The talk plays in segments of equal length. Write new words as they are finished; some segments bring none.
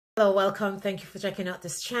Hello, welcome. Thank you for checking out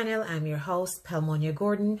this channel. I'm your host, Palmonia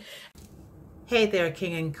Gordon. Hey there,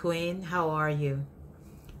 King and Queen. How are you?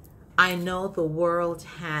 I know the world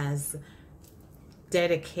has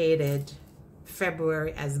dedicated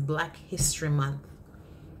February as Black History Month,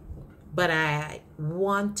 but I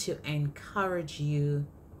want to encourage you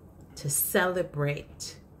to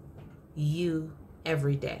celebrate you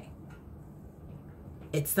every day.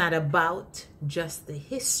 It's not about just the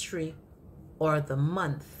history or the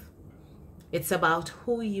month. It's about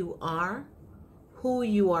who you are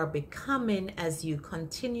becoming as you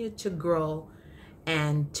continue to grow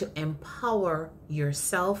and to empower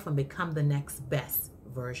yourself and become the next best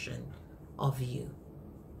version of you.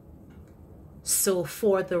 So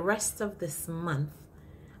for the rest of this month,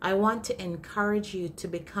 I want to encourage you to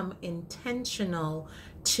become intentional,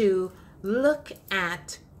 to look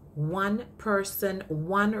at one person,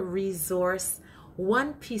 one resource,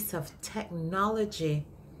 one piece of technology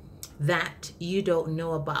that you don't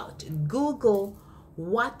know about. Google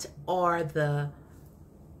what are the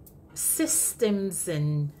systems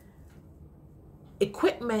and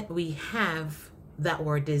equipment we have that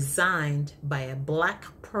were designed by a Black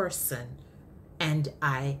person, and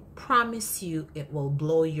I promise you it will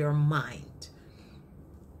blow your mind,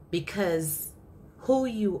 because who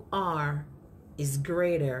you are is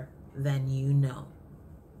greater than you know.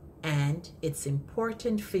 And it's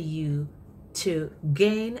important for you to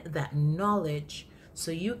gain that knowledge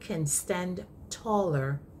so you can stand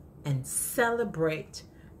taller and celebrate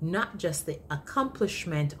not just the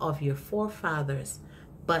accomplishment of your forefathers,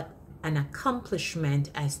 but an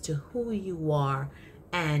accomplishment as to who you are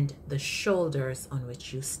and the shoulders on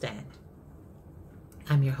which you stand.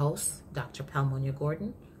 I'm your host, Dr. Palmonia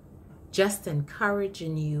Gordon, just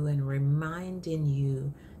encouraging you and reminding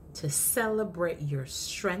you to celebrate your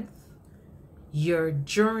strength, your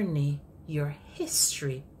journey, your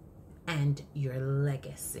history, and your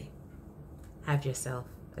legacy. Have yourself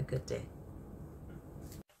a good day.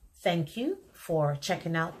 Thank you for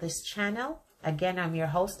checking out this channel. Again, I'm your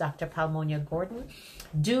host, Dr. Palmonia Gordon.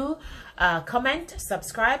 Do comment,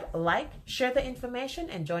 subscribe, like, share the information,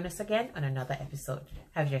 and join us again on another episode.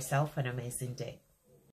 Have yourself an amazing day.